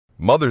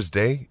Mother's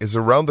Day is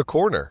around the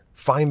corner.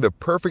 Find the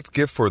perfect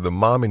gift for the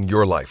mom in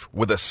your life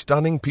with a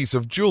stunning piece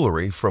of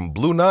jewelry from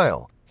Blue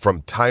Nile.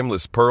 From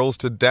timeless pearls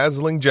to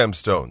dazzling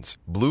gemstones,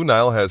 Blue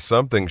Nile has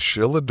something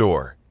she'll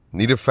adore.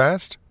 Need it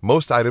fast?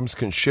 Most items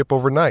can ship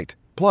overnight.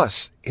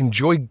 Plus,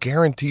 enjoy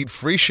guaranteed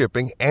free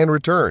shipping and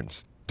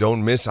returns.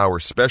 Don't miss our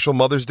special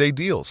Mother's Day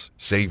deals.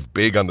 Save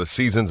big on the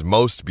season's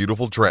most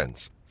beautiful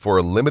trends. For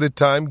a limited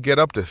time, get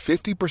up to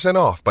 50%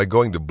 off by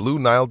going to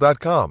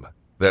BlueNile.com.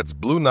 That's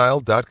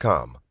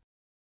BlueNile.com.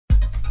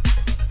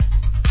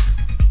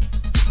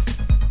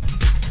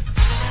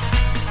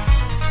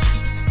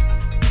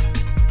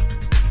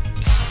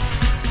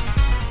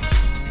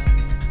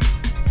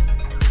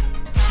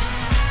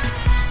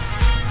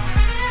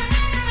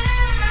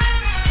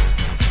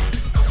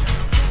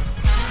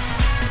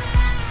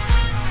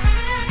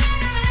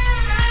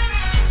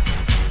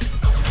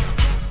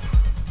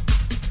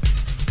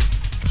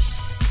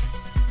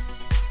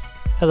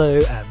 Hello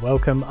and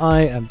welcome.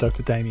 I am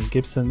Dr. Damien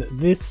Gibson.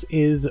 This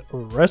is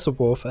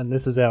WrestleWolf, and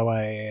this is our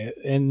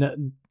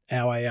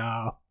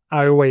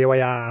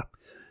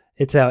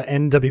It's our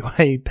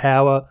NWA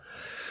Power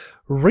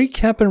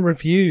recap and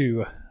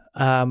review.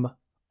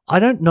 I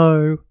don't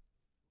know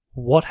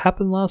what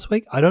happened last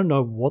week. I don't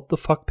know what the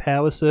fuck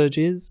Power Surge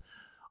is.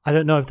 I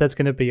don't know if that's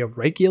going to be a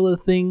regular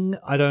thing.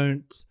 I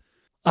don't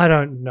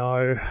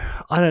know.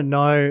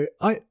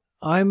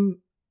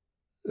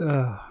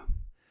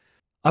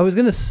 I was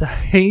going to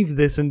save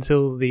this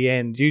until the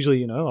end.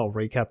 Usually, I'll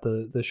recap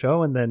the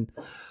show and then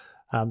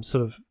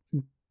sort of,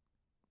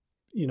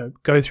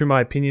 go through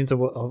my opinions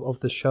of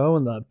the show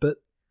and that. But,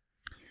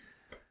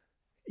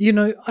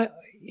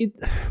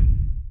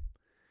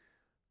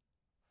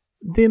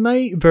 there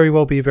may very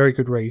well be a very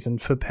good reason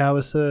for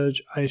Power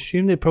Surge. I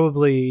assume they're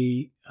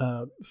probably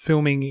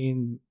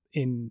filming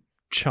in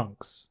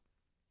chunks.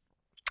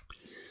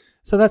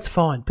 So that's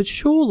fine. But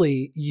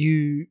surely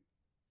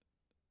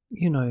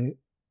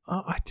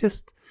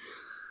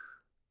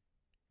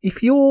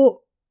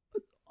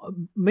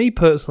me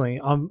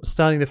personally, I'm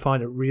starting to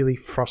find it really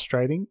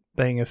frustrating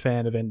being a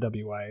fan of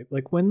NWA.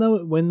 Like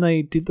when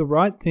they did the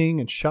right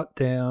thing and shut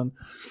down,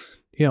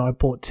 I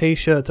bought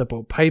t-shirts, I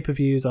bought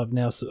pay-per-views,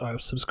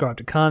 I've subscribed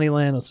to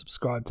Carneyland, I've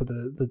subscribed to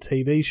the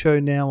TV show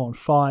now on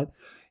Fight.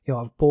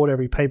 I've bought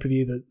every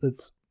pay-per-view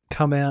that's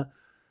come out.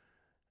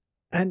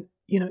 And,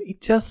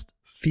 it just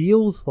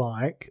feels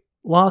like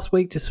last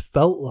week just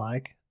felt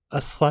like a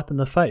slap in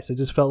the face. It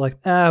just felt like,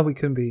 we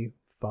couldn't be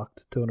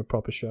fucked doing a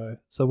proper show.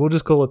 So we'll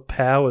just call it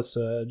Power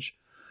Surge.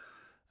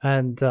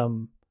 And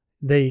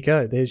there you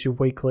go. There's your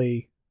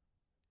weekly,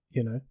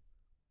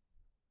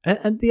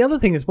 And the other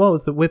thing as well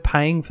is that we're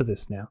paying for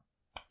this now.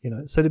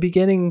 So to be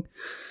getting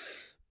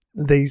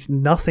these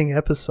nothing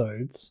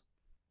episodes,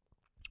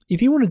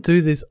 if you want to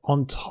do this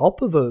on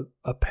top of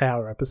a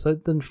Power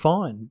episode, then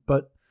fine.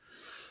 But,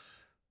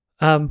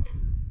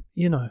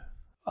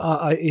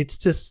 it's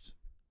just...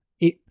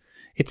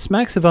 It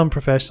smacks of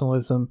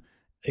unprofessionalism.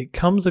 It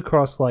comes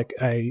across like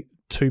a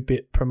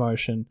 2-bit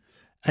promotion.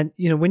 And,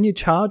 when you're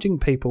charging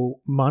people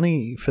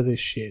money for this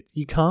shit,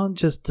 you can't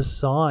just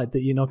decide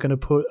that you're not going to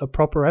put a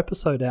proper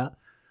episode out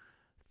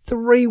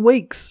 3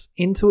 weeks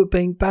into it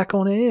being back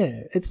on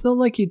air. It's not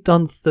like you've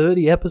done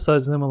 30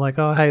 episodes and then we're like,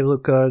 oh, hey,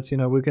 look, guys, we're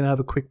going to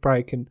have a quick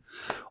break.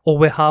 Or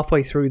we're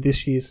halfway through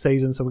this year's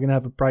season, so we're going to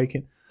have a break.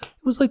 And it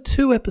was like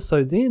 2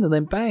 episodes in and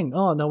then bang,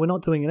 oh, no, we're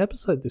not doing an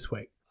episode this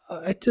week.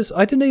 I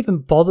didn't even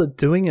bother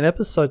doing an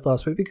episode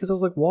last week because I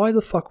was like, why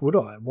the fuck would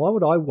I? Why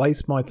would I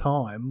waste my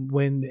time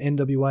when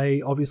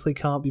NWA obviously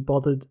can't be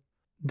bothered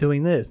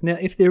doing this? Now,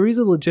 if there is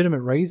a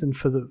legitimate reason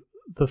for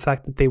the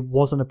fact that there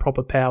wasn't a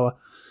proper Power,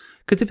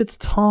 because if it's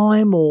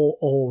time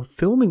or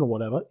filming or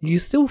whatever, you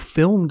still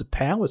filmed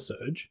Power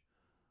Surge,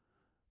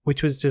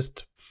 which was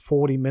just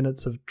 40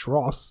 minutes of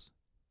dross.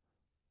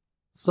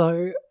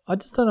 So I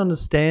just don't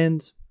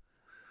understand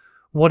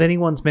what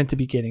anyone's meant to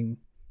be getting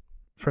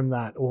from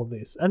that or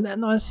this.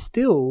 And I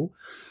still,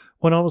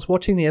 when I was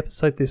watching the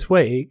episode this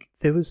week,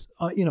 there was,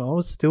 I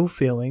was still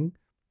feeling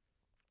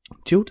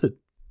jilted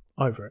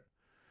over it.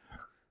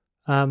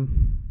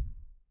 And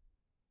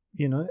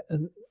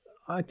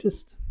I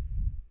just,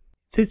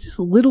 there's just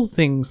little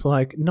things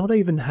like not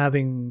even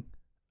having,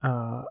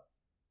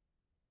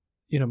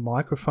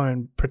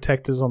 microphone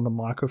protectors on the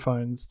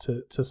microphones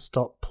to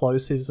stop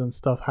plosives and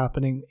stuff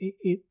happening.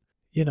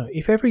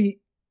 If every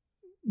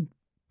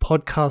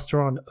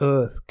podcaster on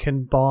earth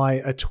can buy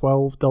a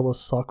 $12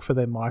 sock for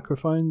their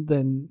microphone,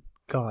 then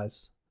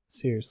guys,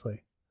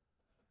 seriously,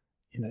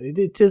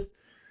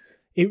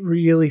 it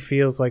really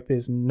feels like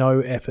there's no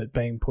effort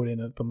being put in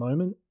at the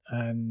moment.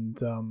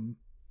 And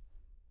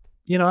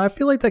I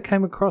feel like that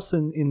came across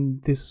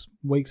in this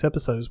week's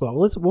episode as well.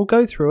 We'll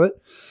go through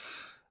it,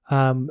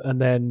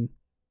 and then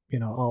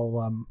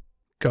I'll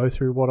go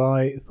through what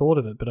I thought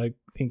of it. But I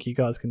think you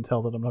guys can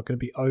tell that I'm not going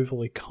to be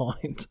overly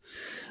kind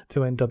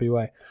to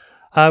NWA.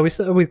 We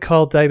started with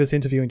Kyle Davis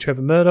interviewing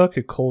Trevor Murdoch,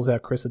 who calls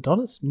out Chris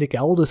Adonis. Nick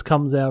Aldis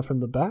comes out from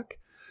the back.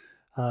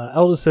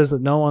 Aldis says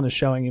that no one is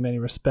showing him any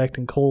respect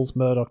and calls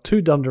Murdoch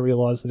too dumb to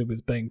realise that it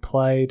was being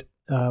played.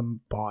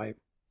 by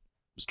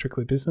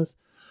Strictly Business.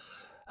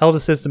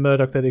 Aldous says to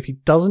Murdoch that if he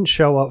doesn't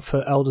show up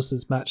for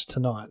Aldis's match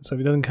tonight, so if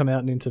he doesn't come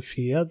out and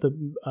interfere,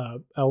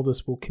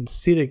 Aldous will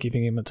consider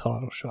giving him a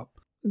title shot.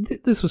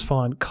 This was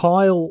fine.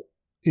 Kyle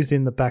is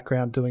in the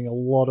background doing a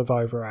lot of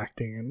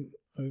overacting,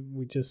 and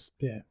we just,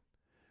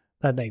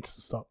 that needs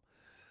to stop.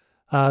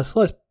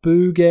 Slice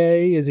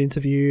Bouguet is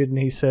interviewed, and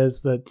he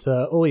says that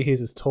all he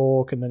hears is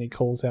talk, and then he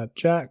calls out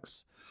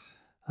Jax.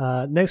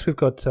 Next, we've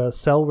got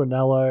Sal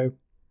Ranallo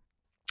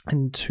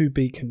and To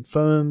Be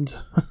Confirmed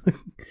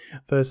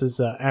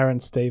versus Aaron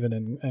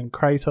Stephen and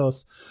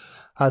Kratos.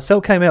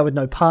 Sal came out with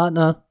no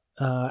partner.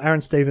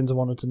 Aaron Stevens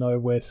wanted to know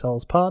where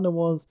Sal's partner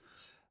was.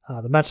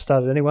 The match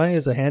started anyway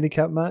as a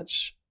handicap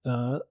match.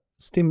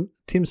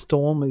 Tim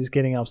Storm is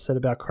getting upset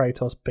about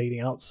Kratos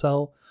beating up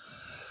Sal.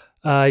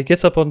 He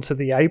gets up onto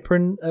the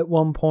apron at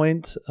one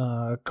point.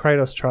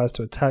 Kratos tries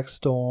to attack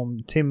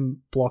Storm.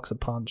 Tim blocks a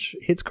punch,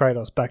 hits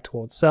Kratos back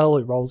towards Sal,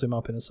 who rolls him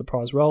up in a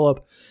surprise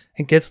roll-up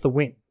and gets the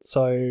win.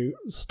 So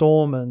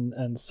Storm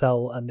and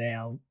Sal are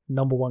now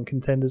number one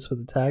contenders for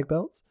the tag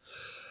belts.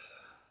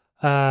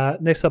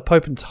 Next up,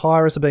 Pope and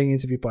Tyrus are being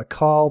interviewed by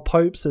Kyle.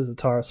 Pope says that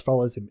Tyrus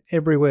follows him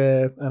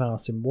everywhere and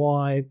asks him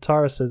why.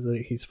 Tyrus says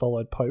that he's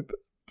followed Pope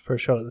for a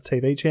shot at the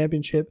TV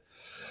championship.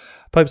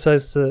 Pope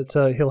says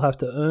that he'll have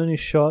to earn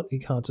his shot. He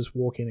can't just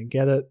walk in and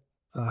get it.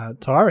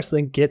 Tyrus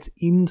then gets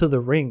into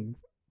the ring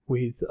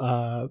with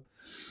Mache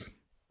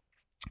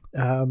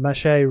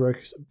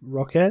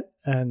Roquette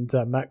and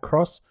Matt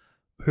Cross,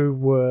 who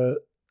were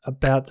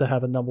about to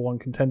have a number one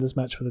contenders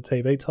match for the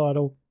TV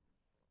title.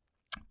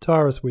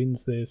 Tyrus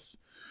wins this,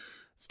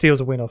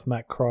 steals a win off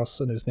Matt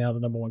Cross, and is now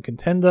the number one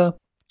contender.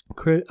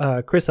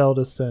 Chris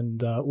Aldis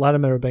and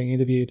Latimer are being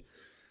interviewed.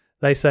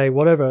 They say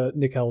whatever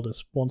Nick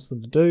Aldis wants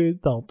them to do,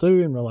 they'll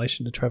do in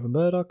relation to Trevor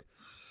Murdoch.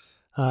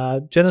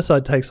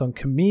 Genocide takes on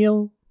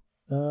Camille.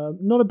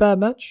 Not a bad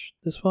match,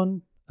 this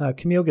one.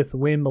 Camille gets the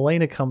win.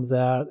 Melina comes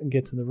out and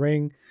gets in the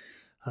ring.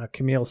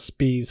 Camille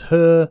spears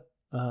her.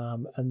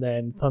 And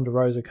then Thunder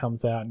Rosa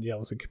comes out and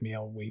yells at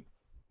Camille.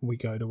 We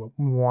go to a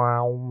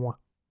wow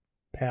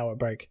power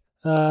break.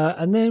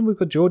 And then we've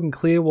got Jordan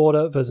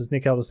Clearwater versus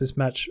Nick Aldis. This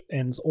match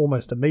ends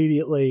almost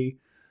immediately.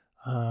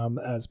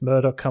 As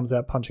Murdoch comes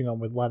out punching on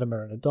with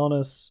Latimer and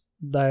Adonis.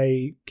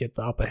 They get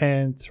the upper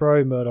hand,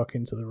 throw Murdoch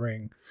into the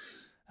ring,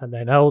 and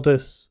then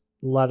Aldis,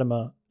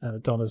 Latimer, and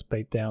Adonis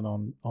beat down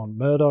on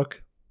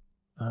Murdoch.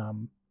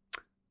 And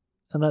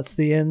that's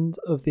the end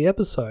of the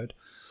episode.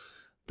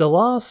 The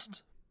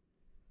last...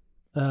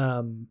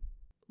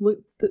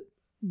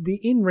 the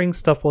in-ring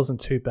stuff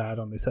wasn't too bad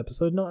on this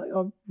episode. No,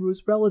 I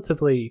was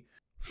relatively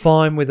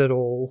fine with it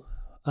all.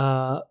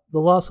 The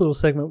last little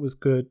segment was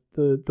good.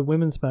 The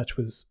women's match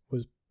was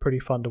pretty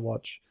fun to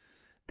watch.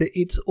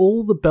 It's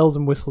all the bells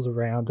and whistles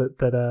around it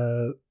that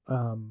are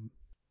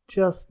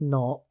just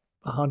not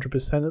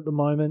 100% at the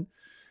moment.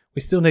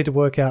 We still need to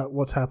work out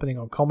what's happening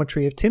on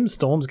commentary. If Tim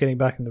Storm's getting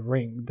back in the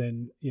ring,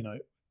 then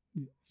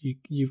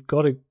you've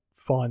got to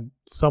find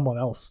someone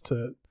else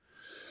to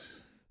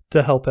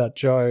help out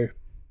Joe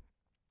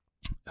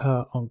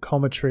on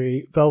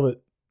commentary.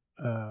 Velvet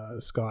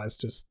Sky is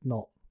just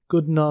not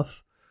good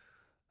enough.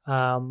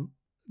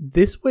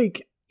 This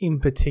week in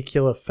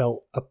particular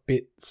felt a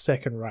bit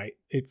second rate.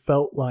 It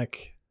felt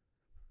like,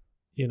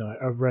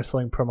 a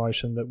wrestling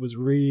promotion that was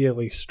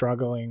really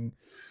struggling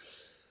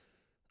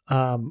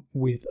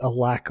with a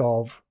lack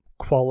of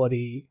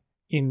quality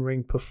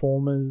in-ring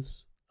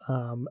performers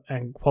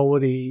and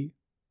quality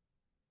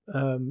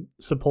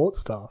support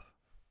staff.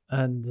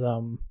 And,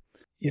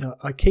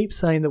 I keep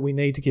saying that we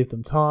need to give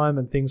them time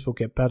and things will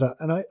get better.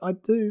 And I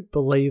do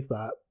believe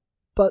that.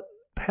 But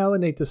Power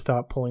need to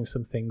start pulling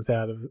some things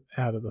out of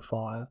the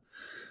fire.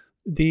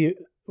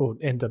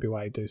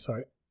 NWA do,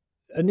 sorry.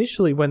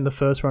 Initially, when the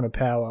first run of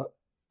Power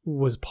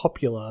was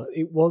popular,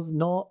 it was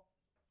not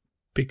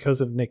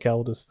because of Nick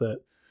Aldis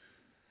that...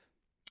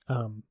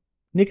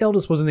 Nick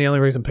Aldis wasn't the only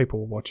reason people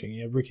were watching.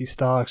 You had Ricky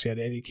Starks, you had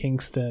Eddie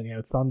Kingston, you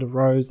had Thunder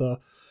Rosa.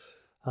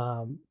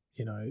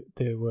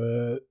 There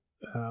were...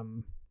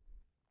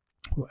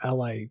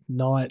 LA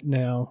Knight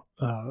now.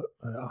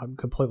 I'm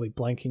completely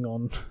blanking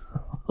on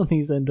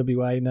his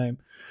NWA name.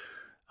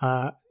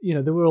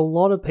 There were a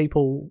lot of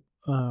people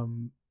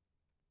on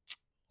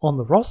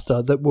the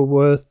roster that were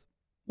worth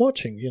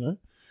watching,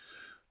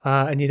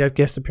 and you'd have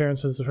guest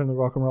appearances from the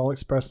Rock and Roll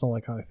Express and all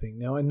that kind of thing.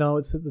 Now, I know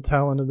it's at the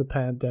tail end of the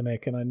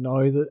pandemic, and I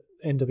know that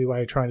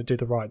NWA are trying to do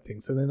the right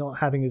thing, so they're not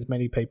having as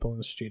many people in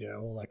the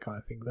studio, all that kind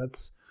of thing.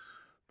 That's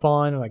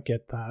fine, and I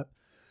get that.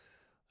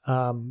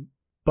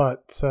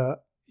 But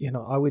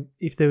I would,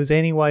 if there was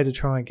any way to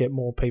try and get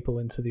more people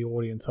into the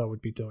audience, I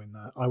would be doing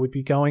that. I would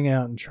be going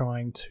out and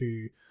trying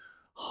to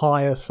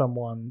hire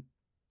someone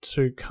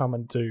to come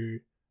and do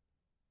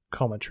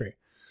commentary.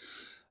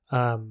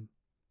 I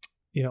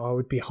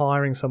would be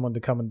hiring someone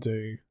to come and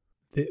do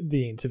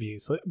the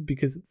interviews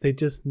because they're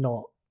just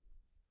not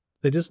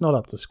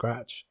up to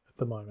scratch at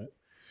the moment.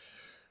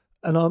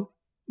 And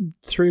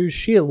through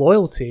sheer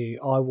loyalty,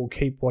 I will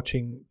keep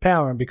watching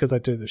Power, and because I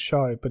do the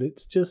show, but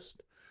it's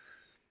just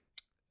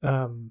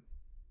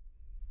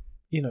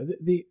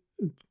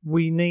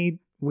we need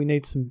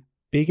some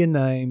bigger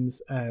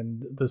names,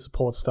 and the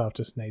support staff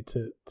just need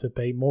to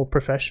be more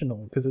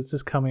professional, because it's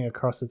just coming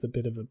across as a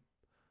bit of a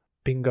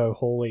bingo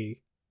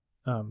hally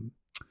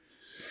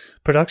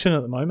production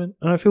at the moment.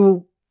 And I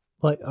feel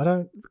like I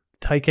don't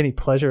take any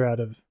pleasure out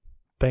of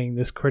being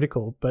this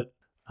critical, but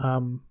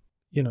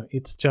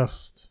it's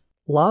just,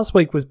 last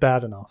week was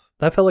bad enough.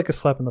 That felt like a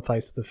slap in the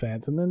face to the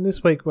fans. And then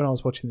this week when I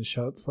was watching the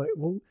show, it's like,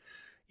 well,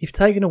 you've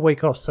taken a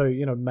week off, so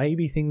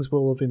maybe things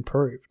will have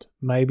improved.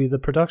 Maybe the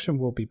production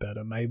will be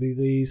better. Maybe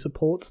the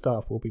support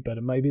staff will be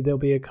better. Maybe there'll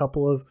be a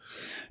couple of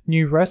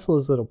new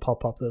wrestlers that'll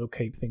pop up that'll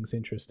keep things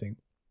interesting.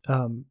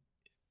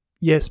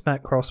 Yes,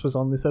 Matt Cross was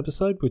on this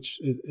episode,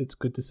 it's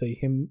good to see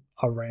him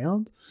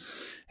around.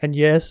 And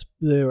yes,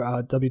 there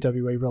are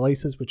WWE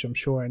releases, which I'm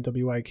sure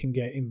NWA can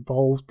get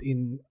involved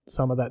in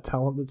some of that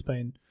talent that's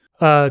been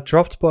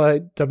dropped by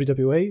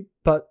WWE.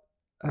 But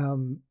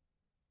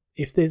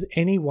if there's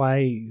any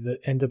way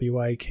that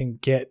NWA can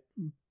get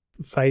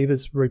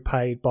favors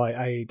repaid by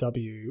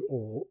AEW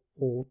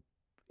or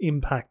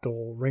Impact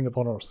or Ring of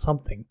Honor or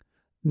something,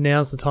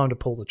 now's the time to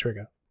pull the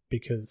trigger,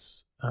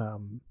 because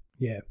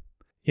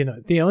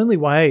the only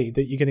way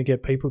that you're going to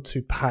get people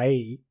to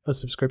pay a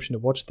subscription to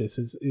watch this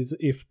is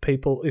if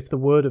the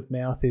word of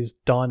mouth is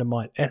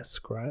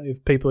Dynamite-esque, right?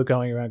 If people are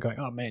going around going,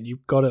 oh man, you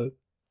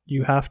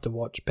have to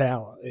watch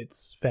Power.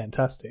 It's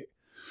fantastic.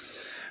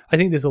 I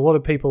think there's a lot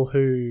of people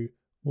who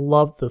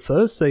loved the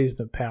first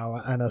season of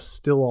Power and are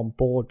still on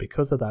board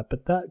because of that,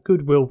 but that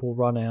goodwill will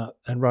run out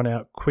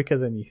quicker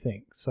than you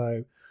think.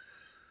 So,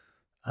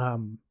 I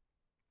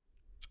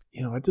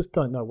just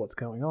don't know what's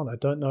going on. I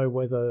don't know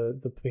whether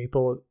the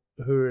people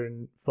who are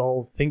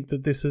involved think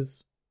that this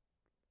is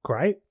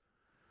great,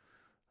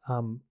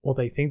 or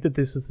they think that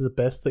this is the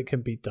best that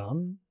can be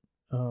done.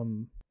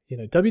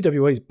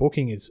 WWE's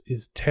booking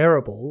is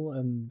terrible,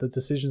 and the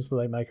decisions that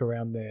they make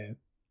around their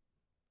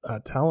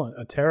talent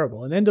are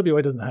terrible, and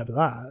NWA doesn't have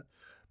that,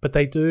 but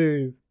they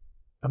do.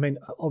 I mean,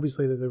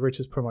 obviously they're the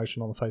richest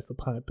promotion on the face of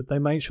the planet, but they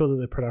make sure that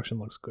their production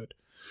looks good.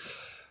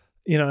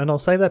 And I'll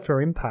say that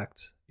for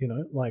Impact.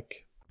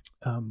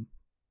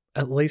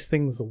 At least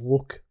things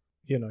look,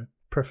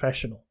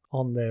 professional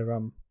on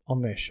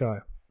their show.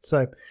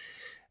 So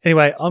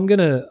anyway, I'm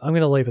gonna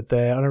leave it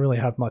there. I don't really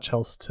have much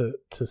else to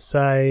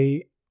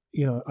say.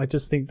 I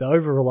just think the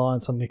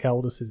over-reliance on Nick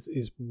Aldis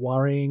is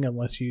worrying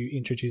unless you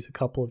introduce a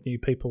couple of new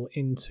people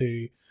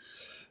into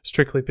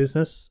Strictly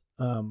Business.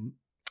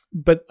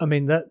 But I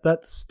mean,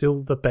 that's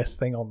still the best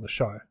thing on the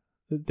show.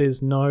 There's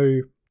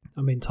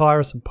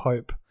Tyrus and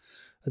Pope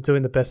are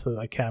doing the best that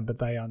they can, but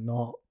they are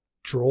not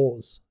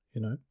draws,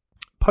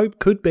 Pope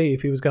could be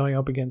if he was going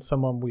up against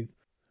someone with,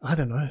 I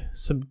don't know,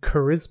 some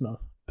charisma,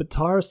 but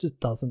Tyrus just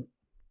doesn't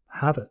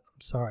have it.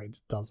 I'm sorry, it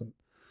just doesn't.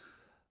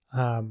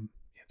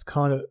 It's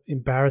kind of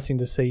embarrassing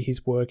to see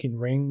his work in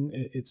ring.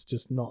 It's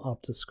just not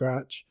up to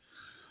scratch.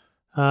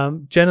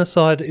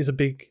 Genocide is a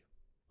big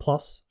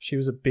plus. She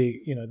was a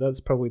big,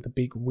 that's probably the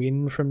big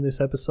win from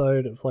this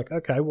episode of like,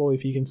 okay, well,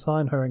 if you can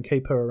sign her and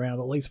keep her around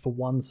at least for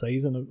one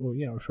season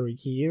or, for a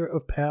year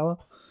of Power,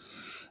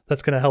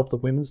 that's going to help the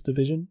women's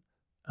division.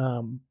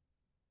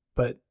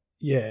 But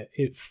yeah,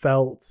 it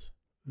felt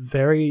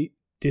very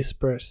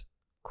disparate,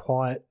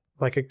 quiet,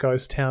 like a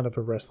ghost town of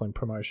a wrestling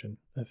promotion.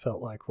 It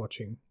felt like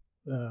watching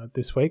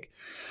this week.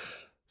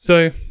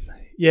 So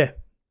yeah,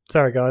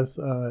 sorry guys,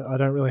 I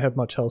don't really have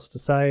much else to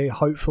say.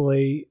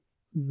 Hopefully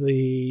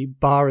the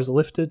bar is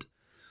lifted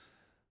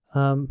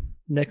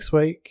next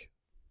week,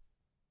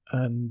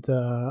 and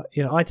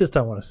I just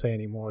don't want to see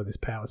any more of this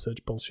Power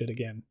Surge bullshit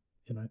again.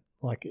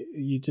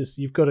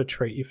 You've got to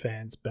treat your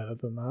fans better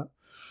than that.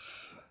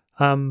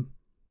 And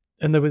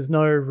there was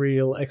no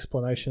real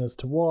explanation as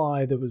to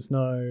why. There was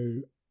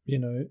no,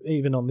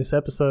 even on this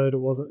episode, it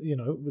wasn't,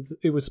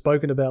 it was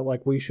spoken about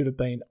like we should have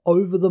been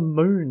over the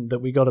moon that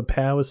we got a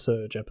Power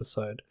Surge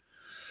episode.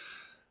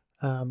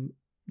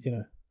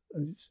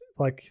 It's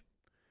like,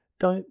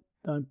 don't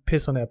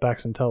piss on our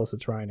backs and tell us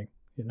it's raining,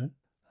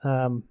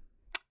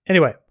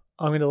 Anyway,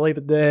 I'm going to leave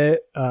it there.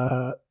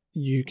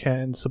 You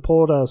can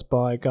support us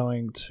by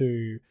going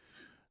to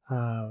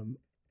our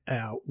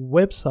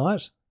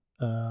website,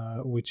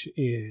 which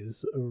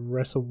is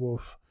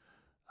WrestleWolf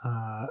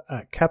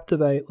at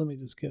Captivate. Let me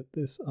just get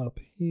this up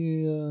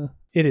here.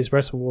 It is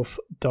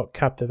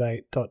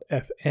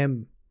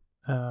WrestleWolf.captivate.fm.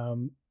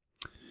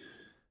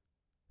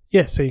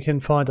 So you can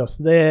find us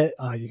there.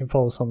 You can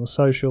follow us on the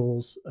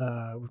socials.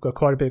 We've got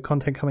quite a bit of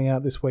content coming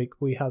out this week.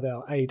 We have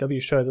our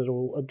AEW show that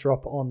will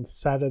drop on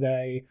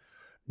Saturday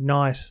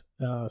night,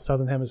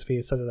 Southern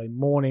Hemisphere, Saturday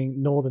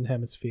morning, Northern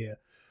Hemisphere.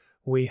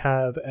 We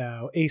have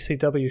our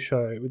ECW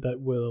show that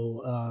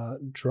will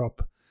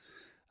drop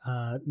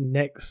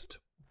next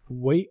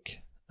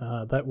week.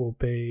 That will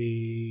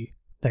be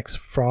next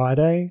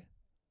Friday.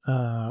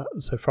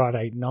 So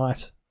Friday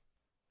night,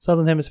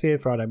 Southern Hemisphere,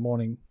 Friday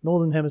morning,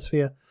 Northern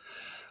Hemisphere.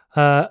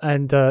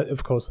 And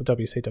of course, the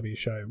WCW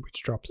show,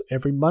 which drops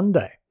every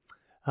Monday.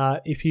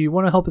 If you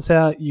want to help us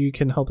out, you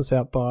can help us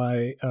out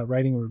by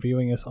rating and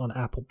reviewing us on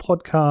Apple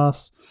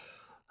Podcasts.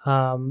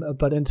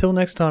 But until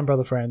next time,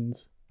 brother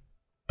friends,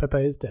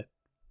 Pepe is dead.